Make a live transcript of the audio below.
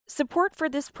Support for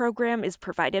this program is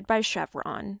provided by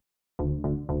Chevron.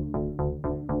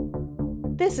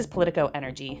 This is Politico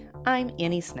Energy. I'm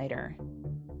Annie Snyder.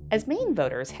 As Maine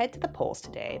voters head to the polls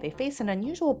today, they face an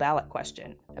unusual ballot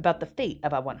question about the fate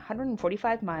of a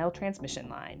 145-mile transmission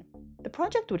line. The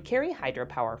project would carry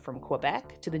hydropower from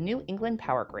Quebec to the New England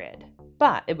power grid,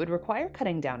 but it would require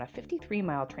cutting down a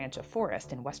 53-mile tranche of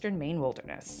forest in western Maine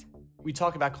wilderness. We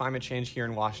talk about climate change here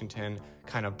in Washington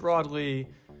kind of broadly,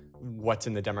 what's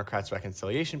in the Democrats'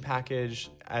 reconciliation package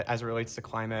as it relates to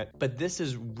climate. But this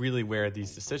is really where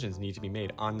these decisions need to be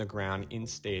made on the ground in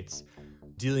states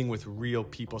dealing with real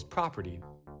people's property.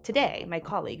 Today, my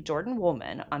colleague Jordan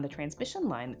Woolman on the transmission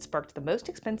line that sparked the most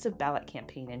expensive ballot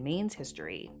campaign in Maine's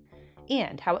history,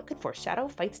 and how it could foreshadow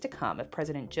fights to come if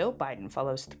President Joe Biden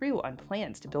follows through on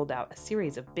plans to build out a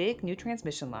series of big new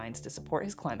transmission lines to support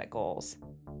his climate goals.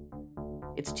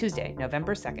 It's Tuesday,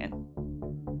 November 2nd.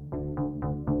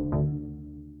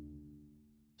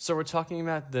 So we're talking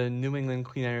about the New England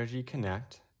Clean Energy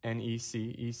Connect,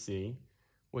 NECEC,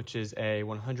 which is a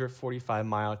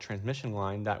 145-mile transmission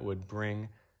line that would bring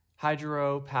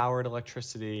hydro-powered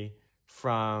electricity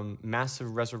from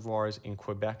massive reservoirs in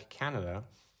Quebec, Canada,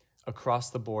 across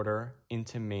the border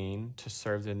into Maine to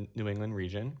serve the New England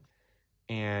region.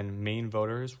 And Maine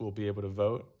voters will be able to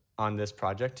vote on this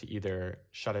project to either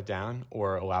shut it down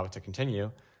or allow it to continue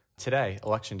today,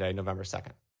 Election Day, November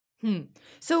 2nd.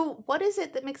 So what is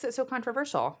it that makes it so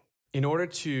controversial? In order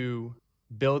to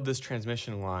build this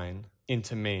transmission line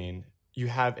into Maine, you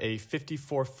have a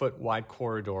 54-foot wide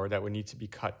corridor that would need to be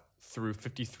cut through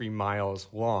 53 miles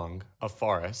long of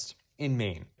forest in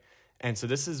Maine. And so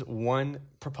this is one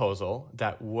proposal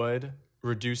that would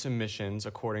reduce emissions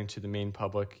according to the Maine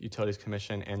Public Utilities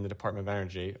Commission and the Department of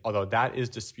Energy, although that is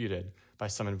disputed by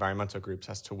some environmental groups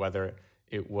as to whether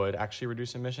it would actually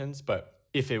reduce emissions. But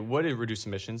if it would reduce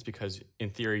emissions, because in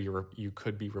theory you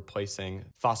could be replacing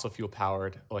fossil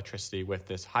fuel-powered electricity with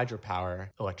this hydropower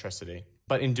electricity.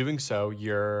 But in doing so,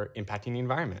 you're impacting the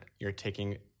environment. You're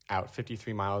taking out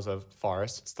 53 miles of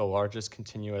forest. It's the largest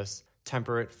continuous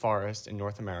temperate forest in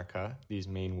North America, these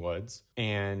Maine woods.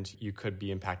 And you could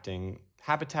be impacting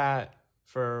habitat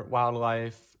for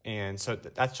wildlife. And so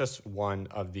that's just one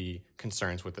of the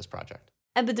concerns with this project.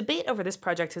 And the debate over this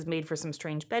project has made for some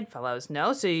strange bedfellows,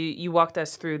 no? So you walked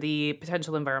us through the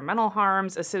potential environmental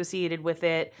harms associated with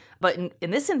it. But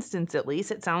in this instance, at least,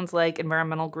 it sounds like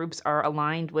environmental groups are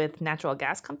aligned with natural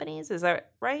gas companies. Is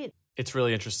that right? It's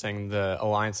really interesting, the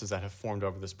alliances that have formed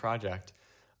over this project.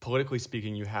 Politically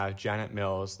speaking, you have Janet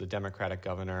Mills, the Democratic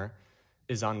governor,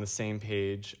 is on the same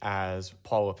page as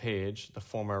Paul LePage, the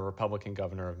former Republican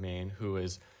governor of Maine, who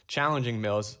is challenging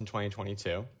Mills in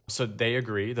 2022. So they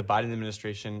agree, the Biden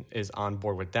administration is on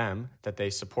board with them, that they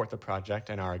support the project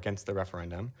and are against the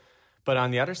referendum. But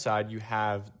on the other side, you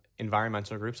have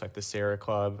environmental groups like the Sierra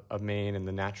Club of Maine and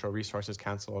the Natural Resources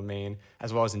Council of Maine,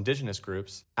 as well as indigenous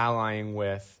groups, allying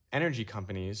with energy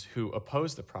companies who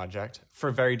oppose the project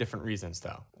for very different reasons,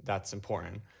 though. That's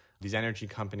important. These energy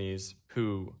companies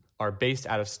who are based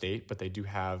out of state, but they do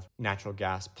have natural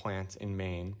gas plants in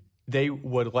Maine, they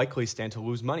would likely stand to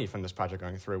lose money from this project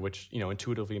going through, which,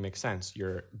 intuitively makes sense.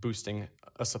 You're boosting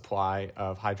a supply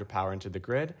of hydropower into the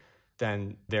grid,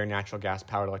 then their natural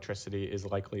gas-powered electricity is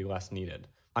likely less needed.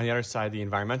 On the other side, the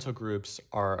environmental groups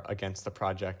are against the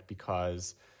project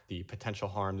because the potential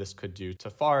harm this could do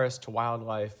to forests, to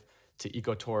wildlife, to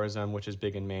ecotourism, which is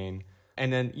big in Maine,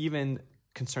 and then even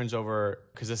concerns over,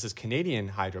 because this is Canadian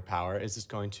hydropower, is this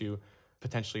going to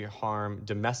potentially harm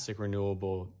domestic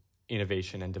renewable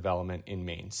innovation and development in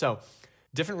Maine? So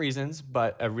different reasons,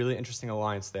 but a really interesting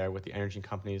alliance there with the energy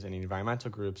companies and the environmental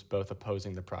groups both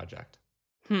opposing the project.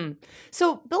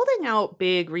 So building out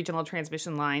big regional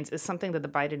transmission lines is something that the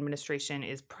Biden administration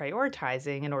is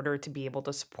prioritizing in order to be able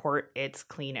to support its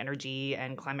clean energy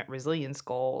and climate resilience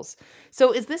goals.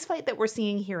 So is this fight that we're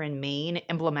seeing here in Maine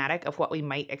emblematic of what we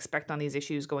might expect on these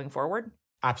issues going forward?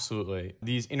 Absolutely.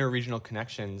 These interregional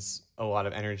connections, a lot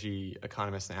of energy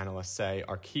economists and analysts say,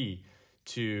 are key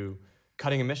to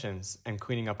cutting emissions and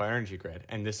cleaning up our energy grid.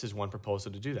 And this is one proposal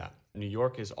to do that. New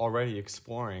York is already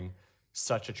exploring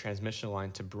such a transmission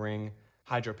line to bring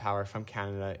hydropower from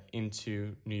Canada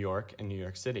into New York and New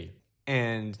York City.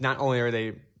 And not only are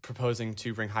they proposing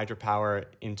to bring hydropower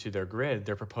into their grid,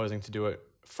 they're proposing to do it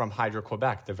from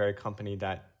Hydro-Quebec, the very company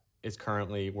that is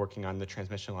currently working on the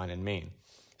transmission line in Maine.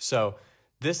 So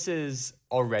this is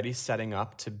already setting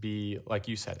up to be, like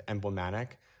you said,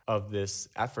 emblematic of this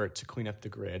effort to clean up the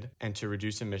grid and to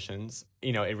reduce emissions.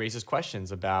 It raises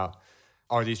questions about,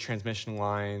 are these transmission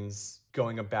lines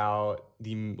going about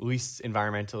the least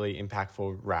environmentally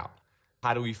impactful route?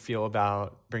 How do we feel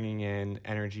about bringing in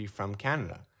energy from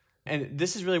Canada? And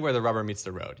this is really where the rubber meets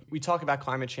the road. We talk about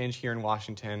climate change here in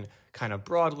Washington kind of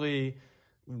broadly,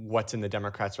 what's in the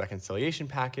Democrats' reconciliation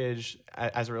package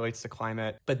as it relates to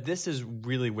climate. But this is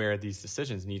really where these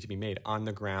decisions need to be made on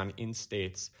the ground in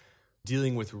states,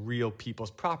 dealing with real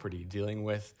people's property, dealing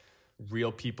with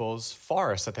real people's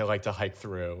forests that they like to hike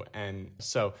through. And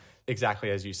so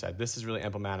exactly as you said, this is really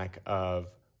emblematic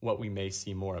of what we may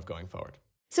see more of going forward.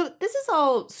 So this is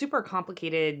all super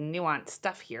complicated, nuanced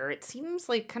stuff here. It seems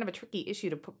like kind of a tricky issue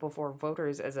to put before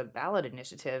voters as a ballot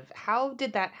initiative. How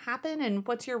did that happen, and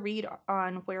what's your read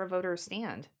on where voters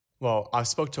stand? Well, I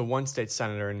spoke to one state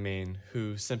senator in Maine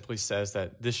who simply says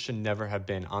that this should never have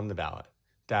been on the ballot,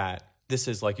 that this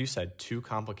is, like you said, too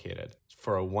complicated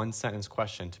for a one-sentence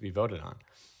question to be voted on.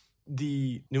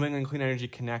 The New England Clean Energy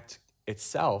Connect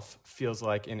itself feels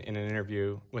like in an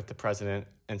interview with the president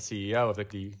and CEO of the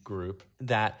group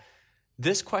that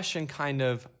this question kind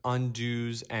of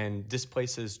undoes and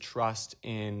displaces trust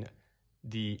in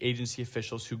the agency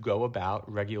officials who go about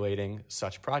regulating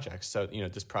such projects. So,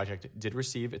 this project did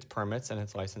receive its permits and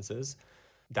its licenses.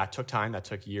 That took time, that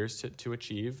took years to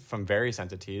achieve from various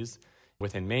entities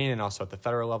within Maine and also at the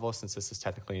federal level, since this is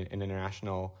technically an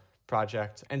international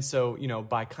project. And so,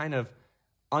 by kind of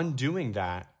undoing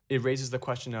that, it raises the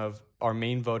question of, are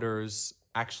Maine voters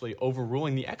actually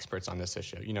overruling the experts on this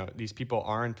issue? These people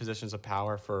are in positions of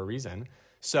power for a reason.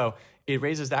 So it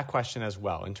raises that question as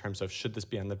well in terms of, should this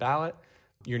be on the ballot?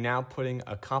 You're now putting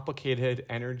a complicated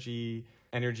energy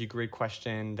grid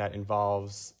question that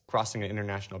involves crossing an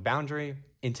international boundary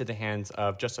into the hands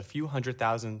of just a few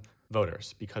 100,000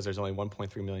 voters, because there's only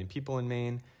 1.3 million people in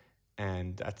Maine,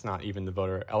 and that's not even the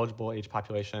voter eligible age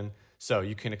population. So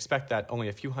you can expect that only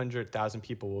a few 100,000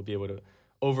 people will be able to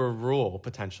overrule,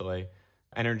 potentially,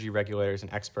 energy regulators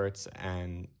and experts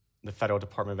and the Federal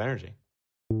Department of Energy.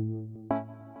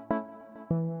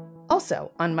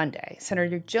 Also, on Monday,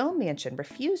 Senator Joe Manchin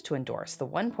refused to endorse the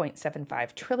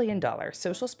 $1.75 trillion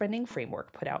social spending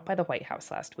framework put out by the White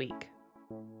House last week.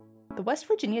 The West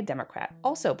Virginia Democrat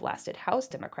also blasted House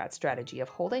Democrats' strategy of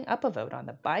holding up a vote on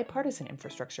the bipartisan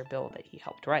infrastructure bill that he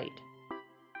helped write.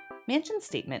 Manchin's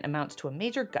statement amounts to a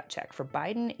major gut check for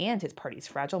Biden and his party's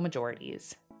fragile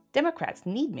majorities. Democrats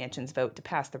need Manchin's vote to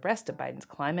pass the rest of Biden's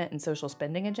climate and social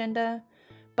spending agenda,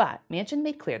 but Manchin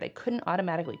made clear they couldn't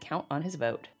automatically count on his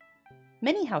vote.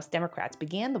 Many House Democrats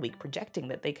began the week projecting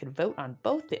that they could vote on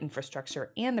both the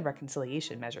infrastructure and the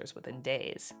reconciliation measures within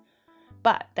days.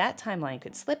 But that timeline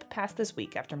could slip past this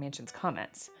week after Manchin's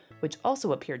comments, which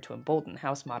also appeared to embolden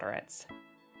House moderates.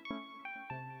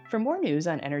 For more news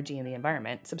on energy and the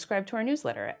environment, subscribe to our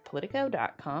newsletter at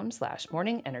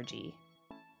politico.com/morningenergy.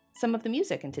 Some of the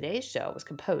music in today's show was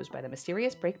composed by the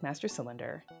mysterious Breakmaster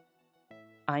Cylinder.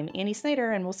 I'm Annie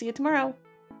Snyder, and we'll see you tomorrow.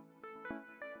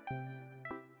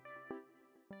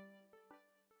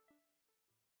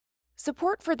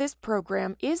 Support for this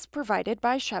program is provided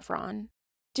by Chevron.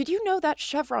 Did you know that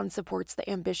Chevron supports the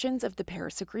ambitions of the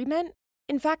Paris Agreement?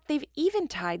 In fact, they've even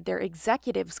tied their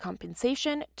executives'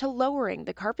 compensation to lowering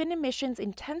the carbon emissions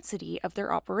intensity of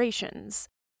their operations.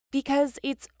 Because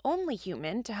it's only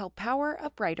human to help power a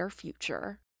brighter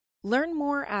future. Learn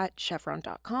more at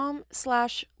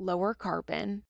chevron.com/lower carbon.